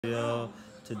Video.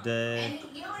 Today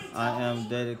I am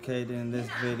dedicating this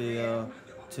video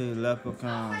to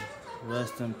Leprechaun.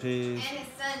 Rest in peace.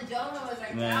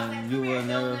 Man, you will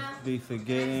never be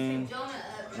forgetting.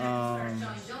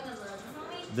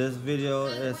 This video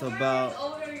is about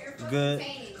good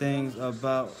things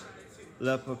about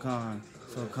Leprechaun.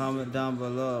 So comment down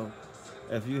below.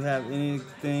 If you have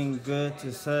anything good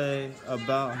to say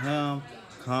about him,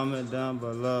 comment down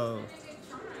below.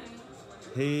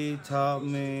 He taught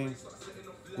me,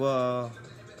 well,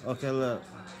 okay, look,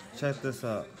 check this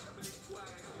out.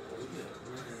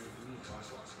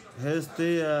 His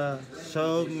Thea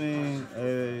showed me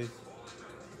a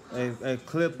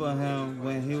clip of him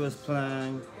when he was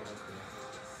playing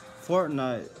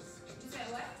Fortnite,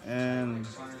 and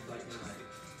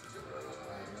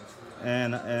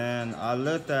I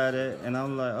looked at it and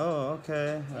I'm like, oh,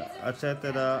 okay. I checked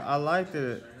it out. I liked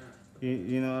it.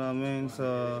 You know what I mean?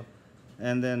 So.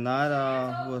 And then Night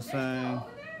Owl was saying,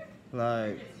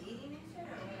 like,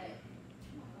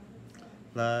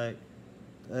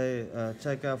 hey,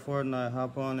 check out Fortnite,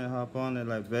 hop on it,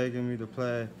 like begging me to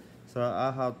play. So I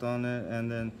hopped on it,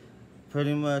 and then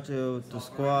pretty much it was the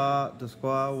squad. The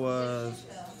squad was,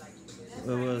 it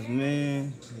was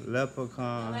me,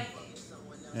 Leprechaun,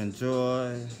 and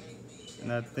Joy,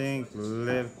 and I think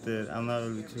Lifted. I'm not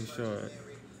really too sure.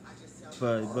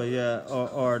 But yeah,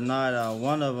 or Night Owl,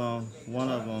 one of them,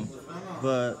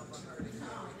 but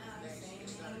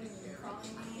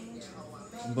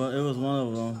it was one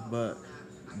of them. But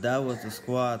that was the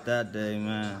squad that day,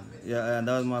 man. Yeah, and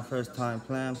that was my first time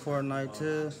playing Fortnite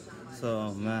too.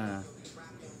 So man,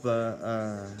 but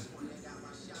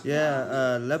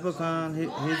yeah, Leprechaun,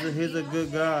 he's a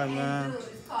good guy, man.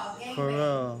 For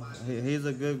real, he's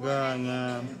a good guy,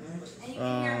 man.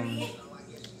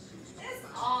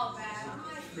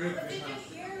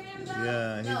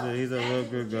 Yeah, he's a real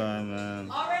good guy, man.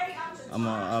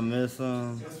 I miss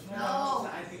him.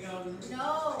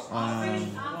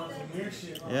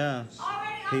 Yeah,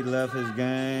 he left his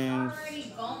games.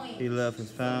 He left his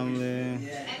family.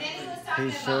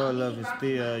 He sure loved his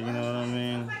Thea, you know what I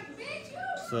mean?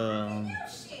 So,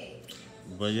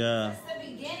 but yeah.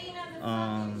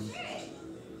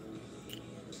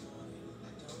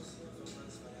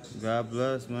 God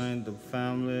bless, man, the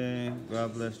family.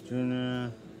 God bless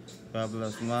Junior. God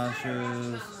bless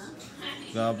Marshall.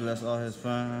 God bless all his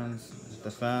friends, the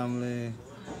family,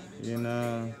 you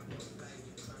know.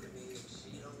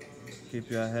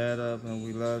 Keep your head up, and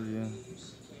we love you.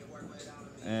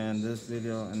 And this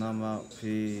video, and I'm out.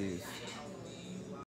 Peace.